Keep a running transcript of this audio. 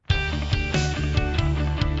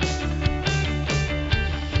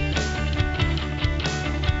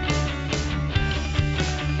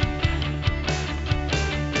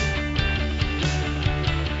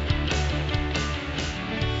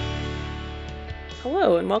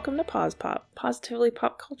Hello and welcome to Pause Pop, Positively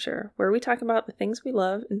Pop Culture, where we talk about the things we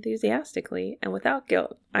love enthusiastically and without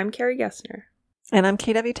guilt. I'm Carrie Gessner. And I'm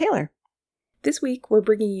KW Taylor. This week we're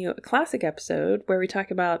bringing you a classic episode where we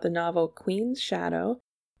talk about the novel Queen's Shadow,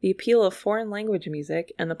 the appeal of foreign language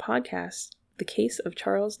music, and the podcast, The Case of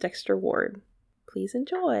Charles Dexter Ward. Please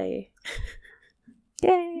enjoy.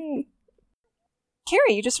 Yay!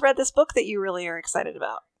 Carrie, you just read this book that you really are excited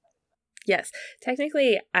about. Yes,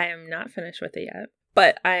 technically I am not finished with it yet,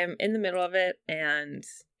 but I am in the middle of it and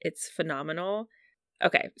it's phenomenal.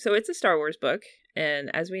 Okay, so it's a Star Wars book,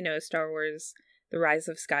 and as we know, Star Wars The Rise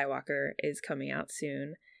of Skywalker is coming out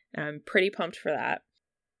soon, and I'm pretty pumped for that.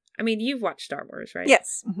 I mean, you've watched Star Wars, right?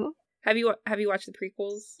 Yes. Mm-hmm. Have you watched the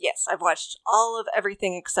prequels? Yes, I've watched all of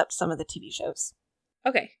everything except some of the TV shows.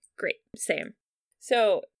 Okay, great. Same.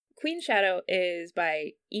 So, Queen's Shadow is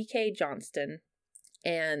by E.K. Johnston,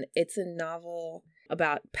 and it's a novel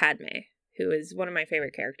about Padme, who is one of my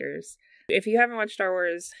favorite characters. If you haven't watched Star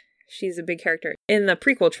Wars, she's a big character in the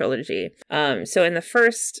prequel trilogy. So in the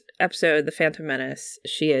first episode, The Phantom Menace,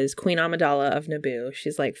 she is Queen Amidala of Naboo.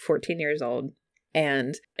 She's like 14 years old.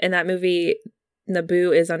 And in that movie,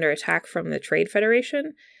 Naboo is under attack from the Trade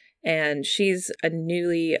Federation, and she's a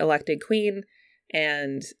newly elected queen,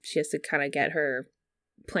 and she has to kind of get her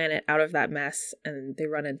planet out of that mess, and they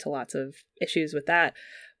run into lots of issues with that.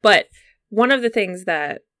 But one of the things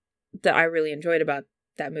that I really enjoyed about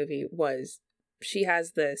that movie was she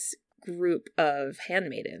has this group of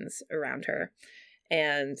handmaidens around her,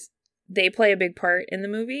 and they play a big part in the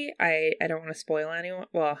movie. I don't want to spoil anyone.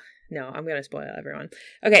 Well, no, I'm going to spoil everyone.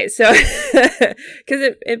 Okay, so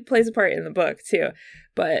because it plays a part in the book too.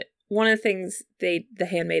 But one of the things the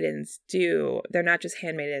handmaidens do, they're not just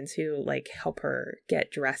handmaidens who like help her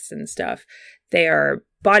get dressed and stuff. They are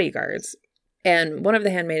bodyguards. And one of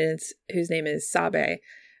the handmaidens, whose name is Sabe,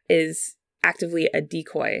 is actively a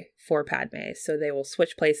decoy for Padme. So they will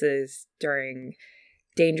switch places during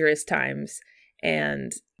dangerous times.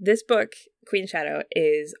 And this book, Queen's Shadow,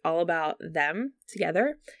 is all about them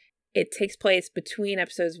together. It takes place between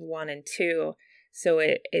episodes 1 and 2. So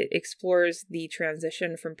it explores the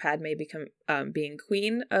transition from Padme being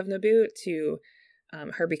queen of Naboo to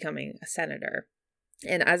her becoming a senator.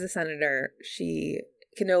 And as a senator, she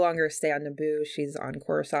can no longer stay on Naboo. She's on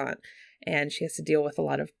Coruscant, and she has to deal with a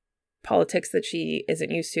lot of politics that she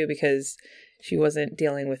isn't used to because she wasn't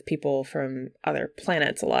dealing with people from other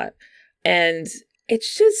planets a lot. And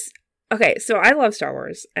it's just, okay, so I love Star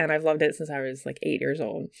Wars, and I've loved it since I was like 8 years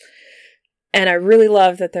old. And I really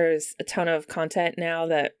love that there's a ton of content now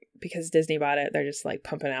that, because Disney bought it, they're just like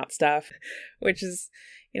pumping out stuff, which is,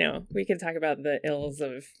 you know, we can talk about the ills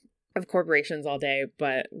of corporations all day,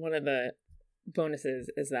 but one of the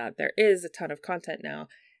bonuses is that there is a ton of content now.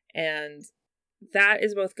 And that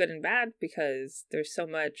is both good and bad because there's so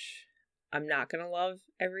much. I'm not going to love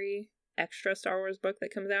every extra Star Wars book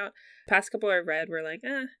that comes out. Past couple I've read were like,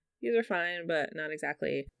 these are fine, but not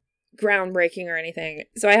exactly groundbreaking or anything.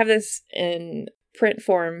 So I have this in print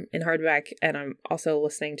form in hardback, and I'm also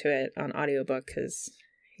listening to it on audiobook because,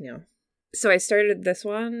 you know. So I started this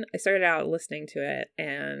one. I started out listening to it,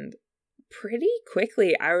 and pretty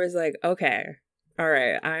quickly I was like, okay, all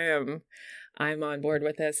right, I'm on board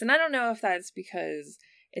with this. And I don't know if that's because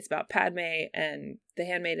it's about Padme and the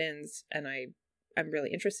handmaidens, and I'm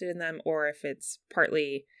really interested in them, or if it's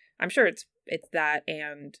partly, I'm sure it's that,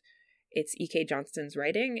 and it's E.K. Johnston's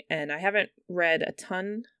writing. And I haven't read a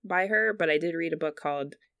ton by her, but I did read a book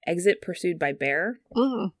called Exit Pursued by Bear,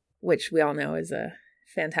 which we all know is a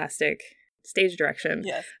fantastic stage direction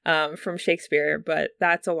from Shakespeare. But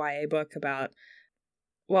that's a YA book about,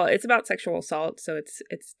 well, it's about sexual assault, so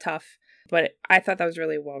it's tough. But I thought that was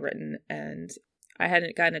really well written, and I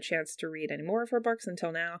hadn't gotten a chance to read any more of her books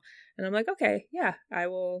until now. And I'm like, okay, yeah, I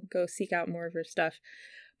will go seek out more of her stuff.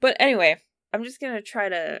 But anyway, I'm just going to try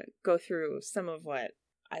to go through some of what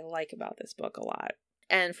I like about this book a lot.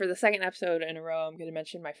 And for the second episode in a row, I'm going to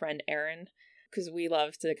mention my friend Erin, because we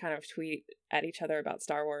love to kind of tweet at each other about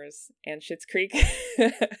Star Wars and Schitt's Creek.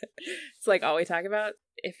 It's like all we talk about.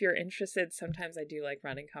 If you're interested, sometimes I do like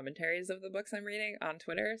running commentaries of the books I'm reading on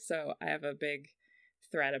Twitter. So I have a big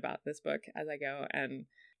thread about this book as I go. And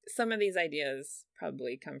some of these ideas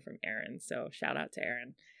probably come from Erin. So shout out to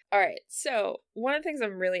Erin. All right, so one of the things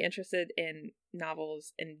I'm really interested in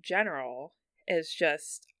novels in general is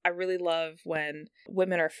just, I really love when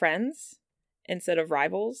women are friends instead of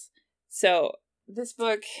rivals. So this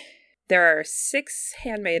book, there are 6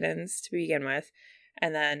 handmaidens to begin with,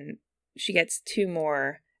 and then she gets 2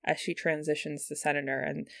 more as she transitions to senator,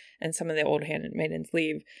 and some of the old handmaidens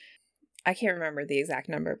leave. I can't remember the exact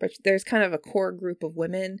number, but there's kind of a core group of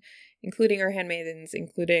women, including her handmaidens,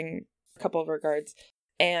 including a couple of her guards,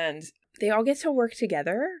 and they all get to work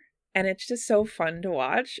together, and it's just so fun to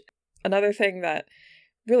watch. Another thing that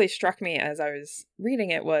really struck me as I was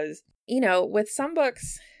reading it was, with some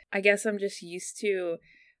books, I guess I'm just used to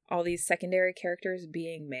all these secondary characters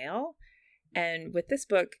being male, and with this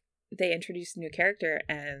book, they introduced a new character,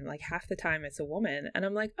 and like half the time it's a woman, and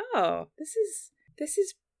I'm like, oh, this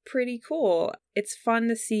is pretty cool. It's fun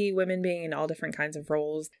to see women being in all different kinds of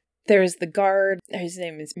roles. There's the guard, whose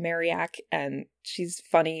name is Mariak, and she's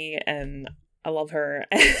funny, and I love her.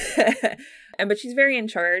 But she's very in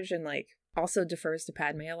charge and like also defers to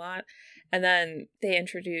Padme a lot. And then they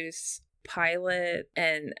introduce Pilot,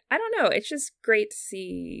 and I don't know, it's just great to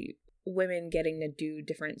see women getting to do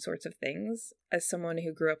different sorts of things. As someone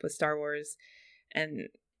who grew up with Star Wars and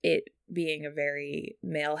it being a very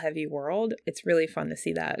male-heavy world, it's really fun to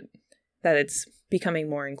see that it's becoming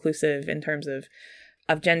more inclusive in terms of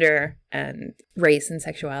gender and race and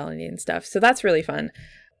sexuality and stuff. So that's really fun.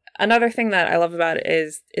 Another thing that I love about it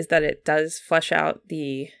is that it does flesh out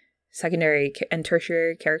the secondary and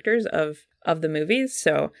tertiary characters of the movies.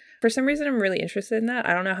 So for some reason, I'm really interested in that.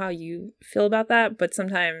 I don't know how you feel about that, but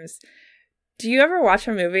sometimes, do you ever watch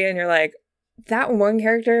a movie and you're like, that one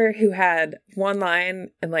character who had one line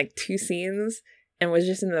and like 2 scenes and was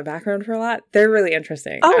just in the background for a lot, they're really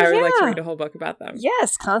interesting. Oh, I would like to read a whole book about them.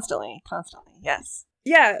 Yes, constantly, yes.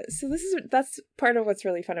 Yeah, so that's part of what's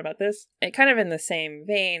really fun about this. And kind of in the same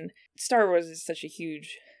vein, Star Wars is such a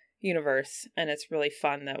huge universe, and it's really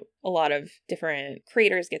fun that a lot of different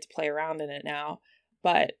creators get to play around in it now,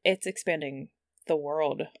 but it's expanding the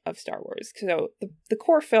world of Star Wars. So the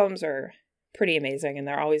core films are pretty amazing, and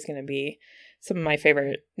they're always going to be some of my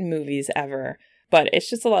favorite movies ever. But it's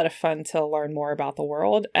just a lot of fun to learn more about the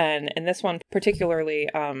world. And in this one particularly,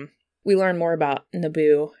 we learn more about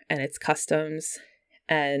Naboo and its customs.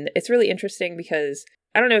 And it's really interesting because,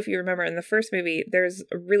 I don't know if you remember, in the first movie, there's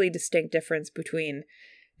a really distinct difference between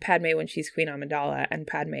Padme when she's Queen Amidala and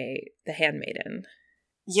Padme the Handmaiden.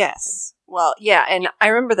 Yes. Well, yeah, and I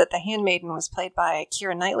remember that the Handmaiden was played by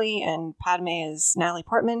Keira Knightley and Padme is Natalie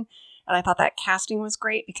Portman. And I thought that casting was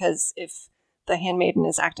great because if the Handmaiden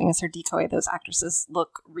is acting as her decoy, those actresses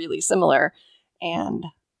look really similar. And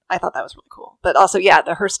I thought that was really cool. But also, yeah,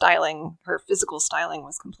 her styling, her physical styling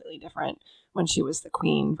was completely different when she was the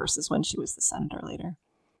queen versus when she was the senator later.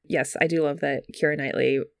 Yes, I do love that Keira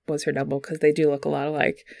Knightley was her double because they do look a lot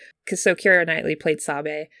alike. So Keira Knightley played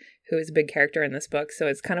Sabe, who is a big character in this book. So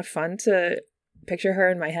it's kind of fun to picture her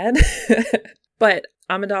in my head. But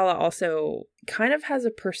Amidala also kind of has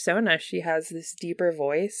a persona. She has this deeper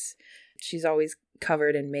voice. She's always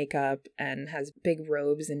covered in makeup and has big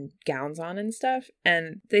robes and gowns on and stuff.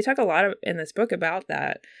 And they talk a lot in this book about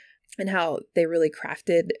that and how they really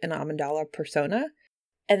crafted an Amidala persona.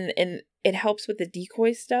 And it helps with the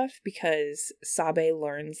decoy stuff because Sabe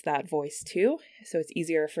learns that voice too. So it's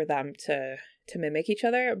easier for them to mimic each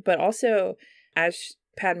other. But also, as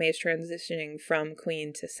Padme is transitioning from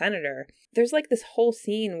queen to senator, there's like this whole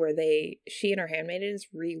scene where she and her handmaidens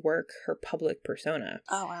rework her public persona.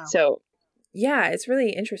 Oh, wow. So yeah, it's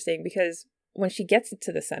really interesting because when she gets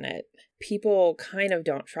to the Senate, people kind of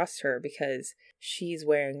don't trust her because she's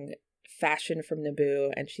wearing fashion from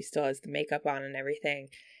Naboo and she still has the makeup on and everything.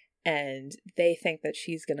 And they think that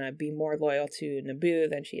she's going to be more loyal to Naboo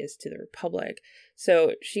than she is to the Republic.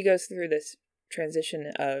 So she goes through this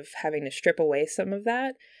transition of having to strip away some of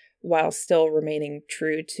that while still remaining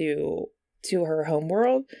true to her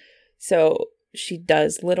homeworld. So she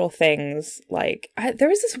does little things like, there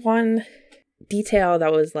was this one detail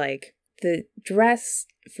that was like, the dress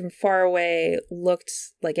from far away looked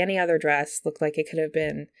like any other dress, looked like it could have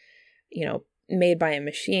been, made by a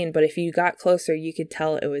machine, but if you got closer, you could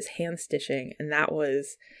tell it was hand stitching, and that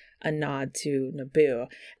was a nod to Naboo.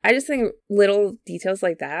 I just think little details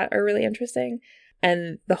like that are really interesting,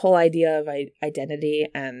 and the whole idea of identity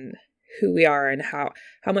and who we are and how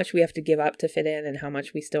much we have to give up to fit in and how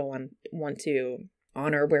much we still want to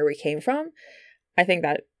honor where we came from. I think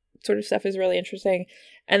that sort of stuff is really interesting.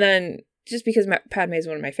 And then just because Padme is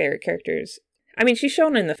one of my favorite characters, I mean, she's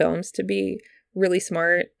shown in the films to be really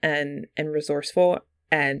smart and resourceful,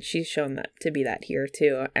 and she's shown that to be that here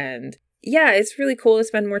too. And yeah, it's really cool to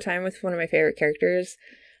spend more time with one of my favorite characters.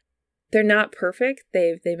 They're not perfect.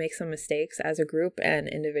 They make some mistakes as a group and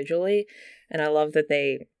individually, and I love that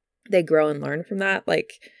they grow and learn from that.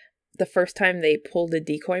 Like the first time they pulled a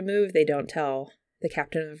decoy move, they don't tell the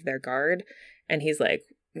captain of their guard, and he's like,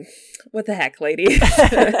 "What the heck, lady?"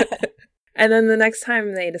 And then the next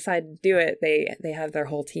time they decide to do it, they have their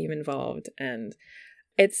whole team involved. And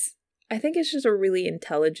I think it's just a really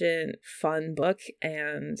intelligent, fun book,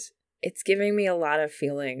 and it's giving me a lot of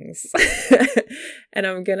feelings.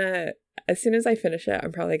 And as soon as I finish it,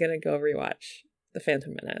 I'm probably gonna go rewatch The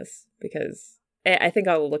Phantom Menace, because I think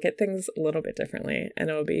I'll look at things a little bit differently, and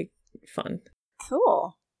it'll be fun.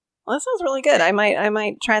 Cool. Well, that sounds really good. I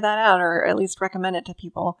might try that out, or at least recommend it to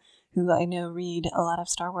people who I know read a lot of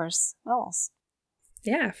Star Wars novels.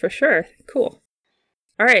 Yeah, for sure. Cool.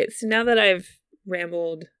 All right, so now that I've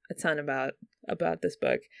rambled a ton about this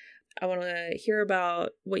book, I want to hear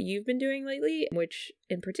about what you've been doing lately, which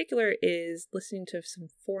in particular is listening to some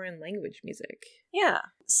foreign language music. Yeah.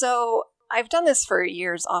 So I've done this for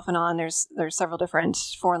years off and on. There's several different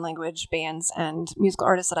foreign language bands and musical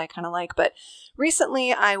artists that I kind of like. But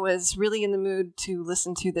recently I was really in the mood to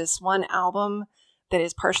listen to this one album that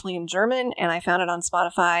is partially in German, and I found it on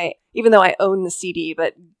Spotify, even though I own the CD.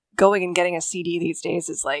 But going and getting a CD these days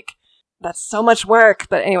is like, that's so much work.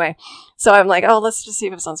 But anyway, so I'm like, oh, let's just see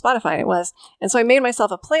if it's on Spotify. And it was. And so I made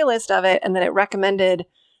myself a playlist of it, and then it recommended,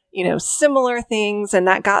 similar things. And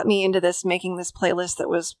that got me into making this playlist that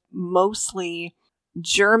was mostly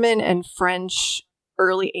German and French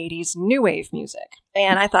early 80s new wave music.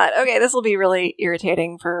 And I thought, okay, this will be really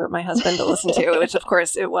irritating for my husband to listen to, which of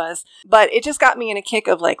course it was. But it just got me in a kick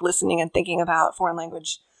of like listening and thinking about foreign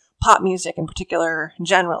language pop music in particular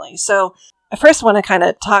generally. So I first want to kind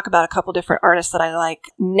of talk about a couple different artists that I like.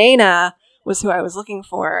 Nena was who I was looking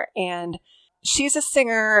for, and she's a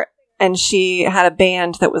singer, and she had a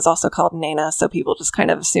band that was also called Nena, so people just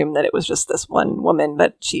kind of assumed that it was just this one woman,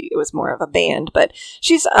 but it was more of a band. But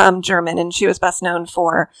she's German, and she was best known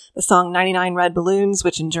for the song 99 Red Balloons,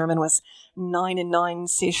 which in German was 99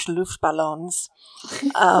 Luftballons.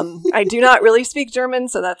 I do not really speak German,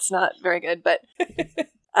 so that's not very good, but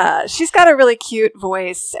she's got a really cute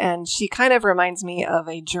voice, and she kind of reminds me of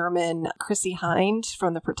a German Chrissy Hind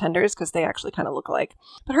from The Pretenders, because they actually kind of look alike.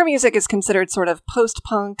 But her music is considered sort of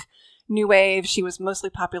post-punk, new wave. She was mostly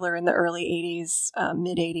popular in the early 80s,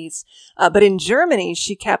 mid 80s. But in Germany,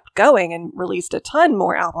 she kept going and released a ton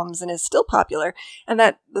more albums and is still popular. And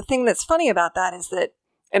the thing that's funny about that is that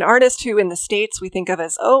an artist who in the States we think of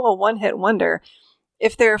as, a one-hit wonder,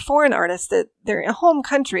 if they're foreign artists that they're in a home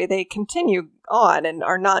country, they continue on and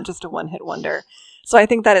are not just a one-hit wonder. So I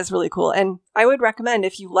think that is really cool. And I would recommend,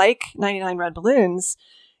 if you like 99 Red Balloons,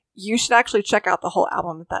 you should actually check out the whole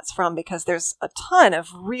album that's from, because there's a ton of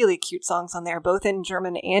really cute songs on there, both in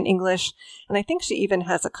German and English. And I think she even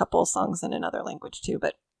has a couple songs in another language too,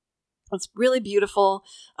 but it's really beautiful.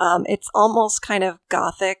 It's almost kind of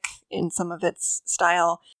gothic in some of its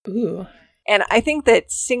style. Ooh. And I think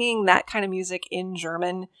that singing that kind of music in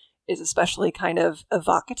German is especially kind of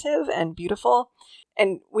evocative and beautiful.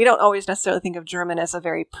 And we don't always necessarily think of German as a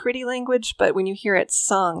very pretty language, but when you hear it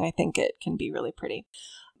sung, I think it can be really pretty.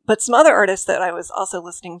 But some other artists that I was also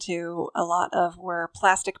listening to a lot of were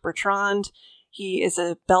Plastic Bertrand. He is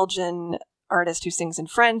a Belgian artist who sings in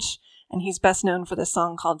French, and he's best known for the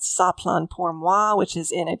song called Ça plane pour moi, which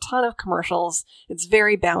is in a ton of commercials. It's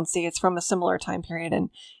very bouncy. It's from a similar time period, and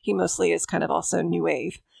he mostly is kind of also new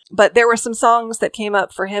wave. But there were some songs that came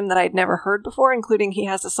up for him that I'd never heard before, including he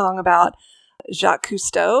has a song about Jacques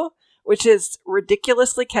Cousteau, which is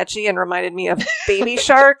ridiculously catchy and reminded me of Baby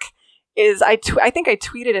Shark. I think I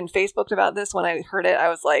tweeted and Facebooked about this when I heard it. I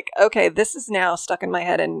was like, okay, this is now stuck in my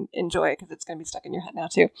head, and enjoy it, because it's going to be stuck in your head now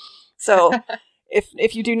too. So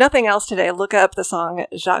if you do nothing else today, look up the song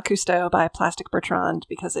Jacques Cousteau by Plastic Bertrand,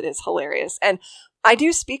 because it is hilarious. And I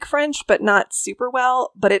do speak French, but not super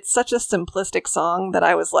well, but it's such a simplistic song that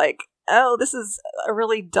I was like, oh, this is a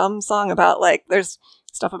really dumb song about, like, there's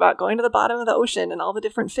stuff about going to the bottom of the ocean and all the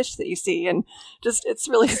different fish that you see, and just, it's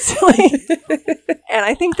really silly. And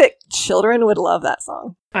I think that children would love that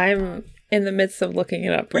song. I'm in the midst of looking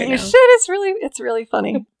it up right now. You should. It's really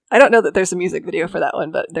funny. I don't know that there's a music video for that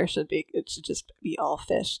one, but there should be. It should just be all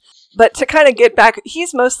fish. But to kind of get back,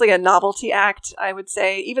 he's mostly a novelty act, I would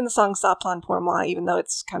say. Even the song Ça plane pour moi, even though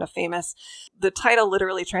it's kind of famous, the title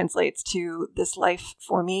literally translates to This Life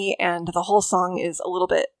for Me, and the whole song is a little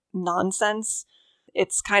bit nonsense.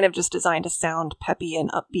 It's kind of just designed to sound peppy and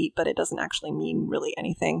upbeat, but it doesn't actually mean really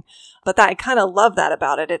anything. But I kind of love that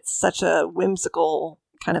about it. It's such a whimsical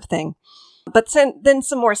kind of thing. But then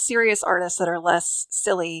some more serious artists that are less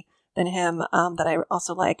silly than him that I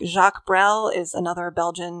also like. Jacques Brel is another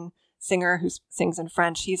Belgian singer who sings in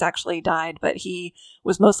French. He's actually died, but he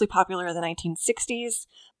was mostly popular in the 1960s.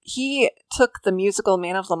 He took the musical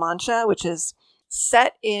Man of La Mancha, which is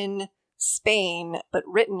set in Spain, but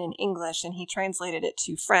written in English, and he translated it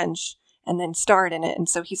to French and then starred in it. And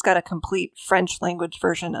so he's got a complete French language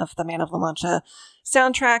version of the Man of La Mancha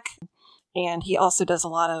soundtrack. And he also does a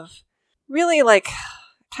lot of really like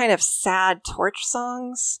kind of sad torch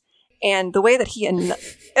songs. And the way that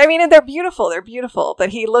I mean, they're beautiful, but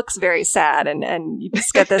he looks very sad. And you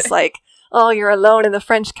just get this like, oh, you're alone in the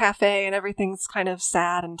French cafe and everything's kind of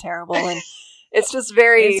sad and terrible. And it's just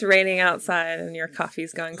very... It's raining outside and your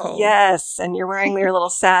coffee's gone cold. Yes, and you're wearing your little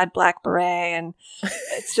sad black beret. And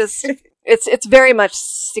it's just... It's very much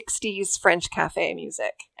 60s French cafe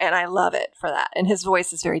music. And I love it for that. And his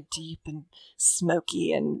voice is very deep and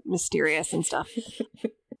smoky and mysterious and stuff.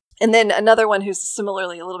 And then another one who's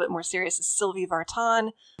similarly a little bit more serious is Sylvie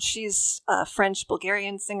Vartan. She's a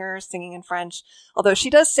French-Bulgarian singer singing in French, although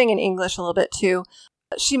she does sing in English a little bit too.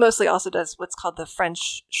 She mostly also does what's called the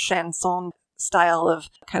French chanson style of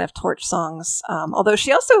kind of torch songs, although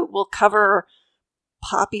she also will cover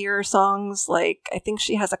poppier songs. Like I think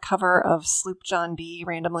she has a cover of Sloop John B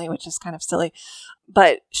randomly, which is kind of silly.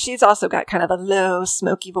 But she's also got kind of a low,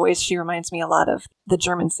 smoky voice. She reminds me a lot of the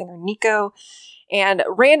German singer Nico. And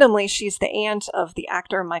randomly, she's the aunt of the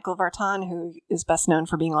actor Michael Vartan, who is best known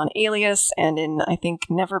for being on Alias and in, I think,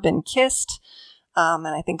 Never Been Kissed, and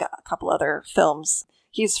I think a couple other films.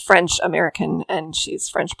 He's French-American and she's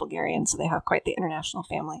French-Bulgarian, so they have quite the international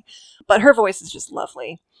family. But her voice is just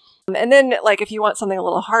lovely. And then, like, if you want something a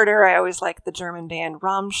little harder, I always like the German band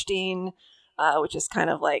Rammstein, which is kind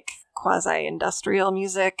of like quasi-industrial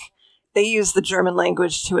music. They use the German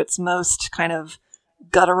language to its most kind of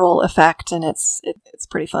guttural effect, and it's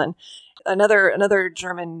pretty fun. Another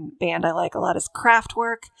German band I like a lot is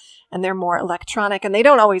Kraftwerk, and they're more electronic, and they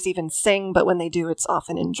don't always even sing, but when they do, it's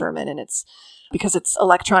often in German, and it's because it's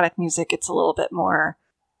electronic music, it's a little bit more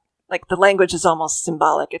like the language is almost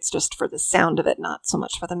symbolic. It's just for the sound of it, not so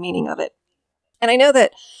much for the meaning of it. And I know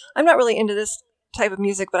that I'm not really into this type of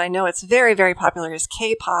music, but I know it's very, very popular is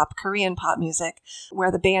K-pop, Korean pop music,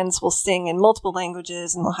 where the bands will sing in multiple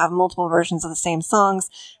languages and they'll have multiple versions of the same songs.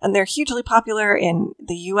 And they're hugely popular in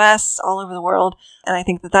the US, all over the world. And I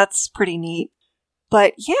think that that's pretty neat.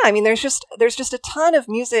 But yeah, I mean, there's just a ton of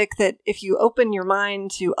music that if you open your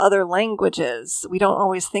mind to other languages, we don't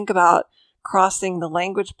always think about crossing the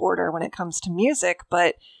language border when it comes to music.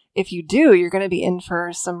 But if you do, you're going to be in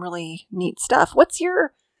for some really neat stuff. What's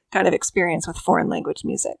your kind of experience with foreign language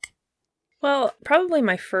music? Well, probably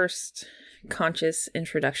my first conscious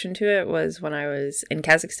introduction to it was when I was in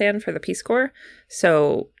Kazakhstan for the Peace Corps.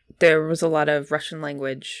 So there was a lot of Russian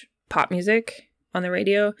language pop music on the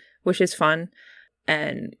radio, which is fun.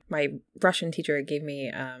 And my Russian teacher gave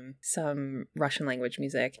me some Russian language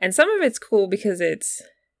music. And some of it's cool because it's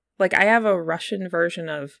like I have a Russian version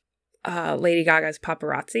of Lady Gaga's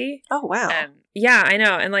Paparazzi. Oh, wow. Yeah, I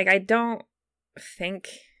know. And like I don't think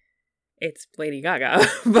it's Lady Gaga,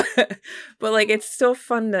 but like it's still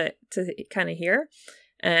fun to kind of hear.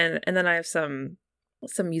 And then I have some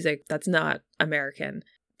music that's not American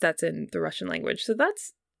that's in the Russian language. So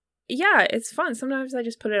it's fun. Sometimes I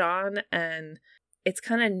just put it on and it's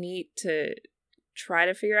kind of neat to try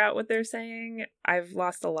to figure out what they're saying. I've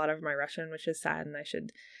lost a lot of my Russian, which is sad, and I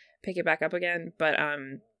should pick it back up again. But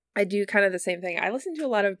I do kind of the same thing. I listen to a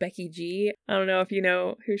lot of Becky G. I don't know if you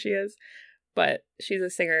know who she is, but she's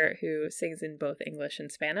a singer who sings in both English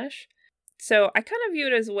and Spanish. So I kind of view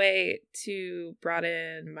it as a way to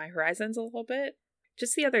broaden my horizons a little bit.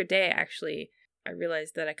 Just the other day, actually, I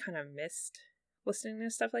realized that I kind of missed listening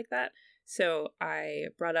to stuff like that. So I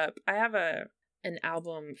have an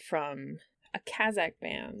album from a Kazakh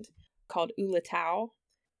band called Ulatau.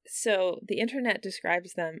 So the internet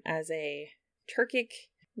describes them as a Turkic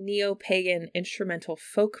neo-pagan instrumental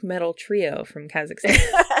folk metal trio from Kazakhstan.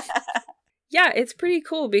 Yeah, it's pretty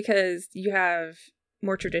cool because you have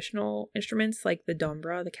more traditional instruments like the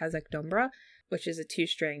dombra, the Kazakh dombra, which is a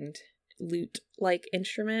 2-stringed lute-like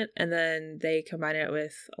instrument, and then they combine it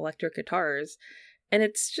with electric guitars. And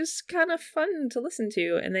it's just kind of fun to listen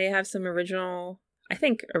to. And they have some original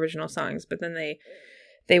songs, but then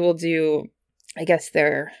they will do, I guess,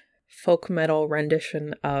 their folk metal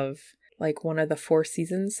rendition of like one of the Four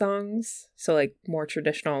Seasons songs. So like more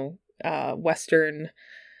traditional Western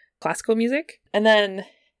classical music. And then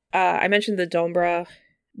I mentioned the dombra.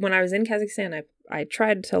 When I was in Kazakhstan, I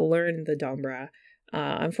tried to learn the dombra.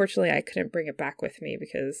 Unfortunately, I couldn't bring it back with me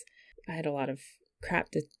because I had a lot of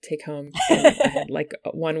crap to take home. And I had like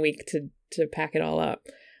 1 week to pack it all up.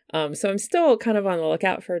 So I'm still kind of on the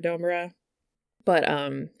lookout for a dombra. But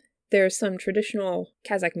there's some traditional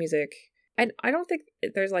Kazakh music. I don't think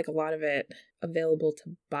there's like a lot of it available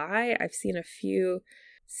to buy. I've seen a few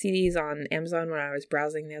CDs on Amazon when I was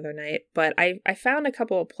browsing the other night, but I found a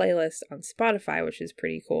couple of playlists on Spotify, which is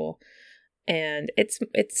pretty cool. And it's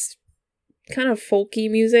kind of folky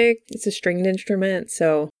music. It's a stringed instrument,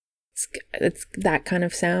 so it's that kind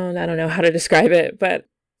of sound. I don't know how to describe it, but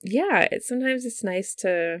yeah, sometimes it's nice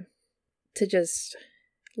to just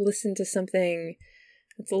listen to something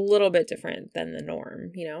that's a little bit different than the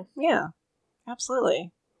norm, you know? Yeah,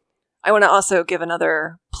 absolutely. I want to also give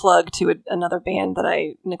another plug to another band that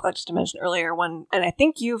I neglected to mention earlier. And I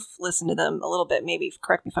think you've listened to them a little bit, maybe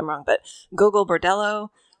correct me if I'm wrong, but Gogol Bordello,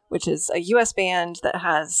 which is a U.S. band that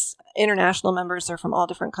has international members. They're from all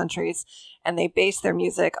different countries, and they base their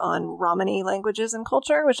music on Romani languages and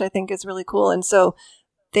culture, which I think is really cool. And so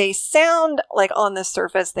they sound like, on the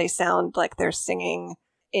surface, they sound like they're singing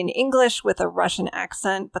in English with a Russian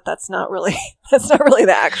accent, but that's not really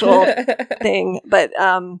the actual thing. But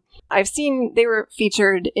I've seen they were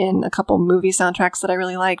featured in a couple movie soundtracks that I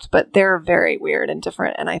really liked, but they're very weird and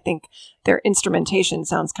different. And I think their instrumentation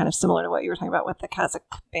sounds kind of similar to what you were talking about with the Kazakh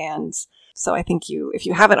bands. So I think if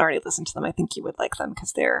you haven't already listened to them, I think you would like them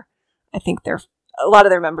because I think a lot of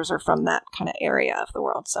their members are from that kind of area of the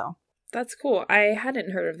world. So that's cool. I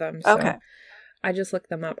hadn't heard of them. So okay. I just looked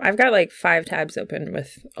them up. I've got like 5 tabs open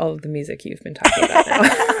with all of the music you've been talking about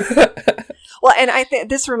now. Well, and I think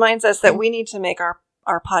this reminds us that we need to make our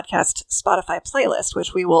podcast Spotify playlist,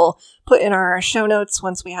 which we will put in our show notes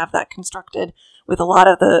once we have that constructed, with a lot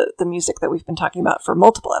of the music that we've been talking about for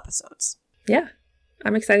multiple episodes. Yeah,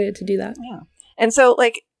 I'm excited to do that. Yeah. And so,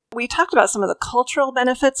 like, we talked about some of the cultural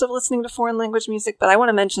benefits of listening to foreign language music, but I want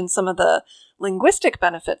to mention some of the linguistic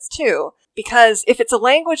benefits too, because if it's a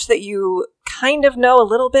language that you kind of know a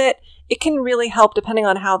little bit, it can really help, depending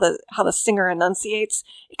on how the singer enunciates.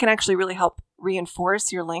 It can actually really help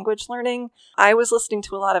reinforce your language learning. I was listening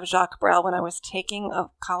to a lot of Jacques Brel when I was taking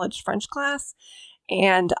a college French class,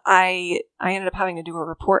 and I ended up having to do a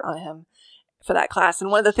report on him for that class.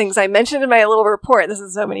 And one of the things I mentioned in my little report, this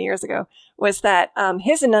is so many years ago, was that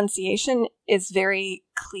his enunciation is very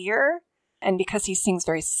clear. And because he sings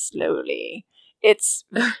very slowly, it's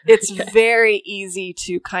very easy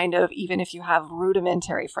to kind of, even if you have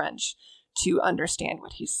rudimentary French, to understand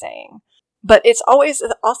what he's saying. But it's always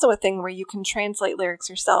also a thing where you can translate lyrics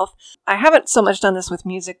yourself. I haven't so much done this with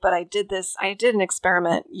music, but I did an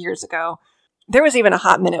experiment years ago. There was even a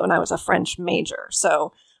hot minute when I was a French major.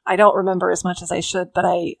 So I don't remember as much as I should, but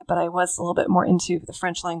I was a little bit more into the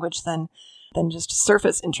French language than just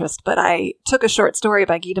surface interest. But I took a short story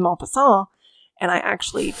by Guy de Maupassant, and I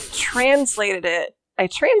actually translated it. I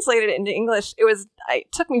translated it into English.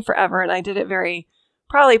 It took me forever, and I did it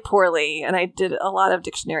probably poorly, and I did a lot of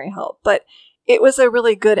dictionary help. But it was a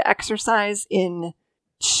really good exercise in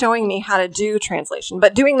showing me how to do translation.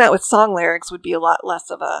 But doing that with song lyrics would be a lot less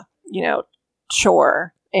of a,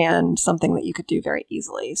 chore, and something that you could do very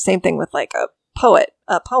easily. Same thing with like a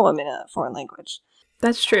poem in a foreign language.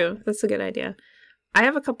 That's true. That's a good idea. I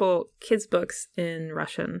have a couple kids' books in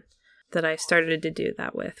Russian that I started to do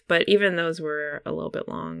that with, but even those were a little bit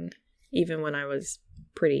long, even when I was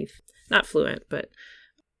pretty, not fluent, but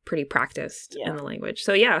pretty practiced in the language.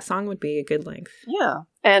 So yeah, a song would be a good length. Yeah.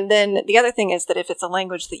 And then the other thing is that if it's a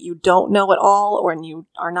language that you don't know at all, or you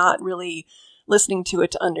are not really listening to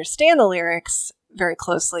it to understand the lyrics very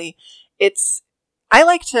closely, I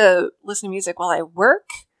like to listen to music while I work,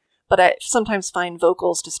 but I sometimes find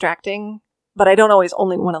vocals distracting, but I don't always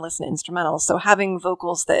only want to listen to instrumentals. So having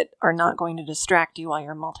vocals that are not going to distract you while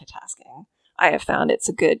you're multitasking, I have found it's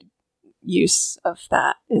a good use of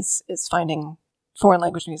that, is finding foreign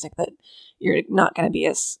language music that you're not going to be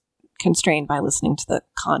as constrained by listening to the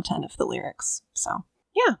content of the lyrics. So,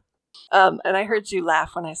 yeah. And I heard you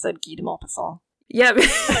laugh when I said Guy de Maupassant. Yeah.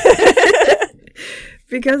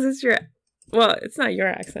 Because it's not your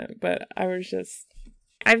accent, but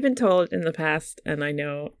I've been told in the past, and I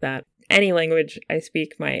know that any language I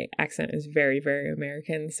speak, my accent is very, very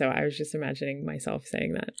American. So I was just imagining myself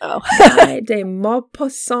saying that. Oh. Guy de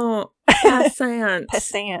Maupassant. Passant.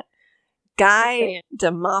 Passant. Guy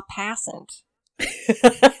de Maupassant.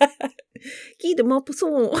 Guy de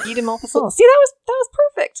Maupassant. Guy de Maupassant. See, that was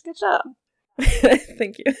perfect. Good job.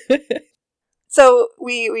 Thank you. So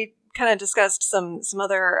we kind of discussed some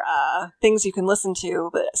other things you can listen to,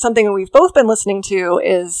 but something that we've both been listening to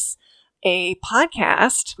is a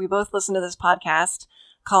podcast. We both listened to this podcast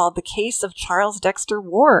called The Case of Charles Dexter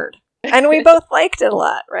Ward. And we both liked it a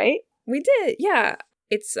lot, right? We did, yeah.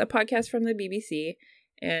 It's a podcast from the BBC,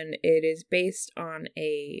 and it is based on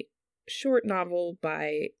a short novel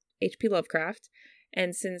by H.P. Lovecraft.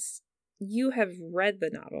 And since you have read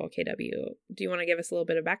the novel, KW. Do you want to give us a little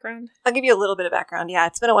bit of background? I'll give you a little bit of background. Yeah,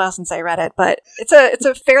 it's been a while since I read it, but it's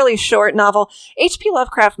a fairly short novel. H.P.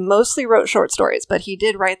 Lovecraft mostly wrote short stories, but he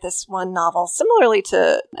did write this one novel. Similarly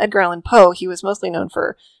to Edgar Allan Poe, he was mostly known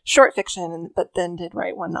for short fiction, but then did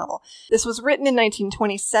write one novel. This was written in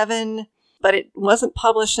 1927, but it wasn't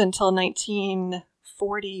published until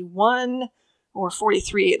 1941 or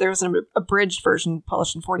 43. There was an abridged version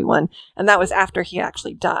published in 41, and that was after he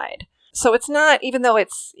actually died. So it's not, even though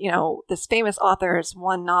it's, this famous author's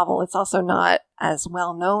one novel, it's also not as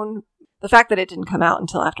well known. The fact that it didn't come out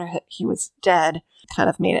until after he was dead kind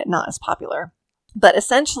of made it not as popular. But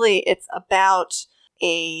essentially, it's about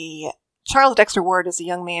Charles Dexter Ward is a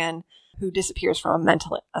young man who disappears from a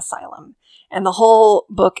mental asylum. And the whole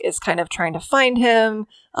book is kind of trying to find him.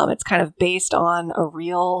 It's kind of based on a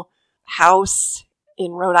real house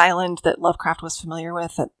in Rhode Island that Lovecraft was familiar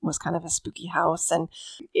with. It was kind of a spooky house. And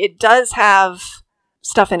it does have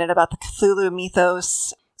stuff in it about the Cthulhu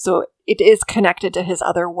mythos. So it is connected to his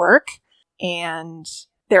other work. And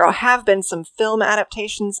there have been some film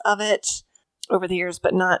adaptations of it over the years,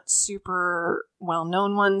 but not super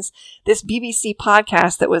well-known ones. This BBC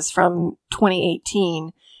podcast that was from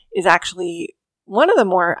 2018 is actually one of the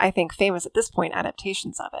more, I think, famous at this point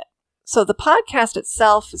adaptations of it. So the podcast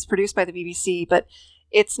itself is produced by the BBC, but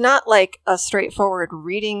it's not like a straightforward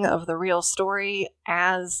reading of the real story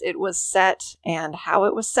as it was set and how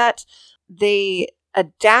it was set. They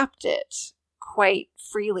adapt it quite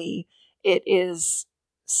freely. It is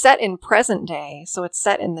set in present day, so it's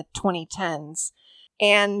set in the 2010s.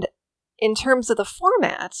 And in terms of the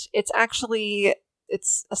format, it's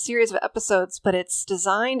a series of episodes, but it's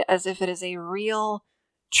designed as if it is a real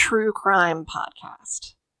true crime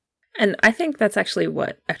podcast. And I think that's actually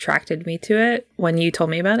what attracted me to it when you told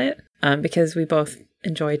me about it, because we both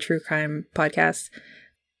enjoy true crime podcasts.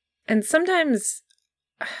 And sometimes,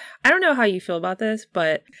 I don't know how you feel about this,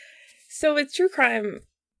 but so with true crime,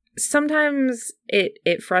 sometimes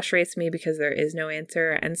it frustrates me because there is no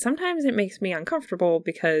answer. And sometimes it makes me uncomfortable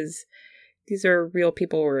because these are real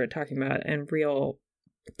people we're talking about and real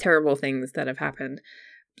terrible things that have happened.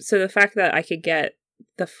 So the fact that I could get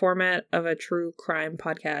the format of a true crime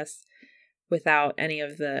podcast without any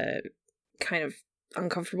of the kind of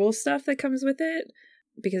uncomfortable stuff that comes with it,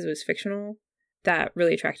 because it was fictional, that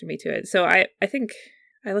really attracted me to it. So I think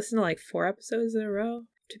I listened to like 4 episodes in a row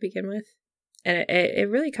to begin with, and it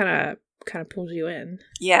really kind of pulls you in.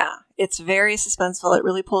 Yeah, it's very suspenseful. It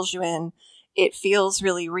really pulls you in. It feels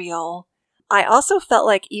really real. I also felt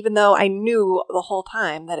like, even though I knew the whole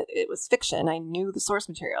time that it was fiction, I knew the source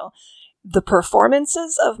material, the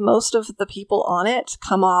performances of most of the people on it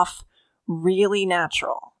come off really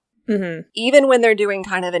natural. Mm-hmm. Even when they're doing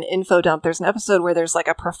kind of an info dump, there's an episode where there's like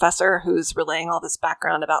a professor who's relaying all this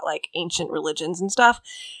background about like ancient religions and stuff.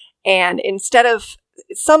 And instead of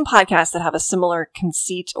some podcasts that have a similar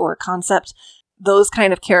conceit or concept, those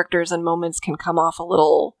kind of characters and moments can come off a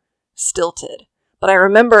little stilted. But I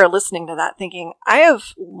remember listening to that thinking, I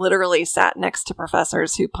have literally sat next to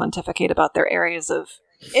professors who pontificate about their areas of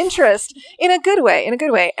interest in a good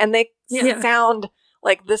way. And they sound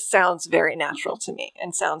like, this sounds very natural to me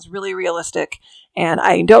and sounds really realistic. And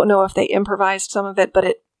I don't know if they improvised some of it, but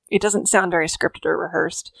it doesn't sound very scripted or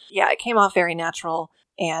rehearsed. Yeah, it came off very natural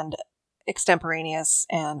and extemporaneous.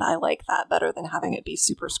 And I like that better than having it be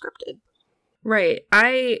super scripted. Right.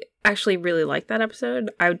 I actually really liked that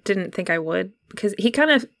episode. I didn't think I would, because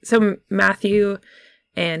so Matthew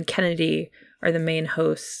and Kennedy are the main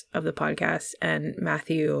hosts of the podcast, and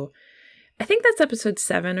Matthew, I think that's episode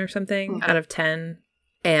 7 or something out of 10,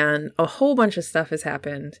 and a whole bunch of stuff has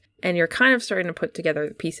happened, and you're kind of starting to put together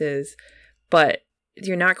the pieces, but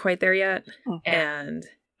you're not quite there yet. And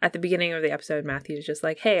at the beginning of the episode, Matthew's just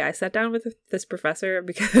like, hey, I sat down with this professor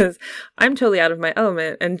because I'm totally out of my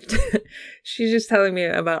element. And she's just telling me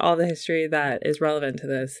about all the history that is relevant to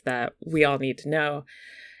this that we all need to know.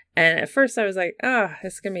 And at first I was like,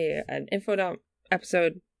 this is going to be an info dump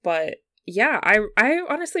episode. But yeah, I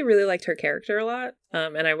honestly really liked her character a lot.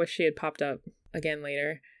 And I wish she had popped up again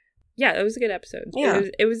later. Yeah, it was a good episode. Yeah.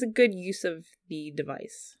 It was a good use of the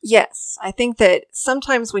device. Yes. I think that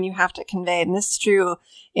sometimes when you have to convey, and this is true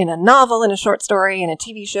in a novel, in a short story, in a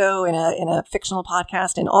TV show, in a fictional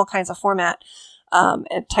podcast, in all kinds of format,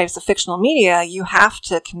 and types of fictional media, you have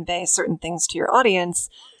to convey certain things to your audience,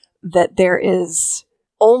 that there is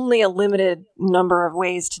only a limited number of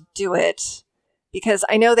ways to do it. Because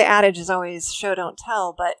I know the adage is always show, don't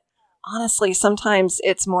tell, but honestly, sometimes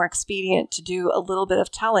it's more expedient to do a little bit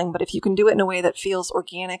of telling, but if you can do it in a way that feels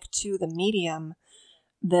organic to the medium,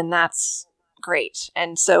 then that's great.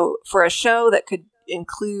 And so for a show that could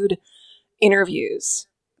include interviews.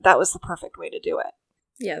 That was the perfect way to do it.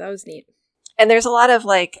 Yeah, that was neat. And there's a lot of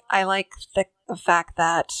I like the fact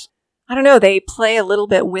that, I don't know, they play a little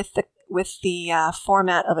bit with the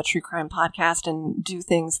format of a true crime podcast and do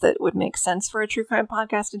things that would make sense for a true crime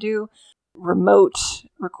podcast to do. Remote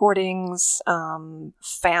recordings,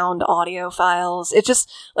 found audio files. It's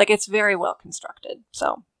just it's very well constructed.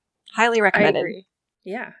 So highly recommended. I agree.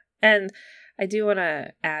 Yeah. And I do want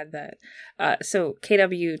to add that, so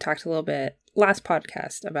KW talked a little bit last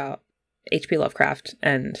podcast about H.P. Lovecraft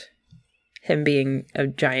and him being a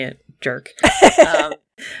giant jerk,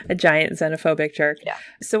 a giant xenophobic jerk. Yeah.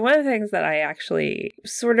 So one of the things that I actually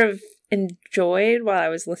sort of enjoyed while I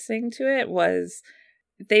was listening to it was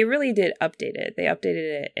they really did update it. They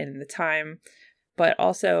updated it in the time, but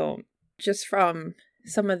also just from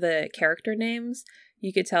some of the character names,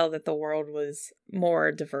 you could tell that the world was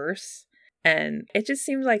more diverse. And it just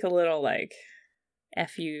seemed like a little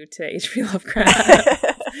F you to H.P. Lovecraft,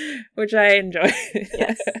 which I enjoy.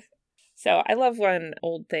 Yes. So I love when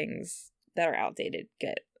old things that are outdated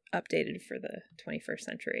get updated for the 21st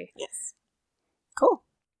century. Yes. Cool.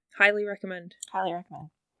 Highly recommend. Highly recommend.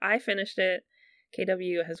 I finished it.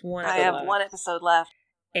 KW has one I have one episode left.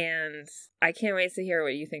 And I can't wait to hear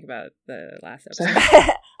what you think about the last episode.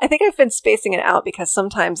 I think I've been spacing it out because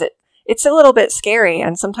sometimes it's a little bit scary,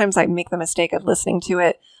 and sometimes I make the mistake of listening to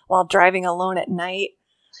it while driving alone at night,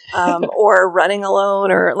 or running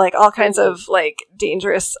alone, or all kinds of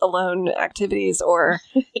dangerous alone activities or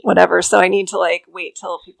whatever. So I need to wait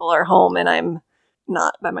till people are home and I'm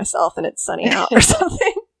not by myself and it's sunny out or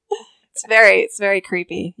something. It's very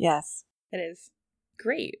creepy. Yes, it is.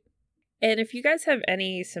 Great. And if you guys have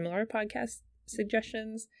any similar podcast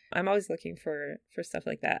suggestions, I'm always looking for stuff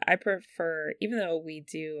like that. I prefer, even though we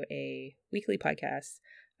do a weekly podcast,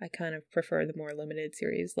 I kind of prefer the more limited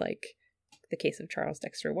series like The Case of Charles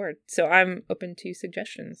Dexter Ward. So I'm open to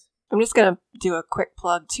suggestions. I'm just going to do a quick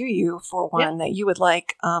plug to you for one that you would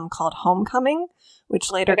like, called Homecoming,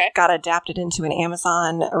 which later got adapted into an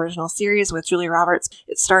Amazon original series with Julia Roberts.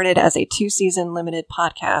 It started as a 2-season limited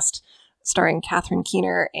podcast starring Catherine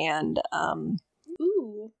Keener and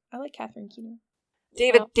ooh, I like Catherine Keener.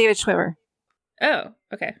 David Schwimmer. Oh,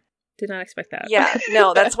 okay. Did not expect that. Yeah,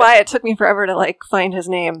 no, that's why it took me forever to find his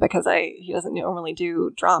name, because he doesn't normally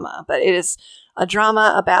do drama. But it is a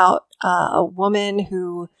drama about a woman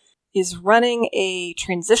who is running a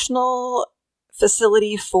transitional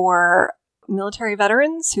facility for military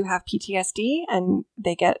veterans who have PTSD, and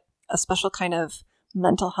they get a special kind of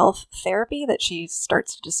mental health therapy that she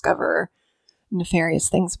starts to discover nefarious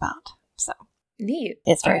things about. So neat.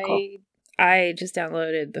 It's very cool. I just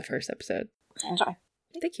downloaded the first episode. Enjoy.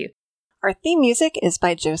 Thank you. Our theme music is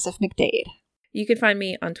by Joseph McDade. You can find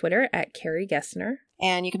me on Twitter at Carrie Gessner.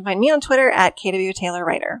 And you can find me on Twitter at KW Taylor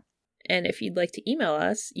Writer. And if you'd like to email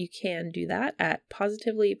us, you can do that at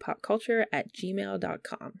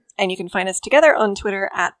positivelypopculture@gmail.com. And you can find us together on Twitter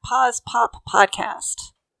at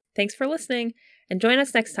PausPopPodcast. Thanks for listening, and join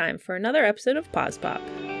us next time for another episode of Pause Pop.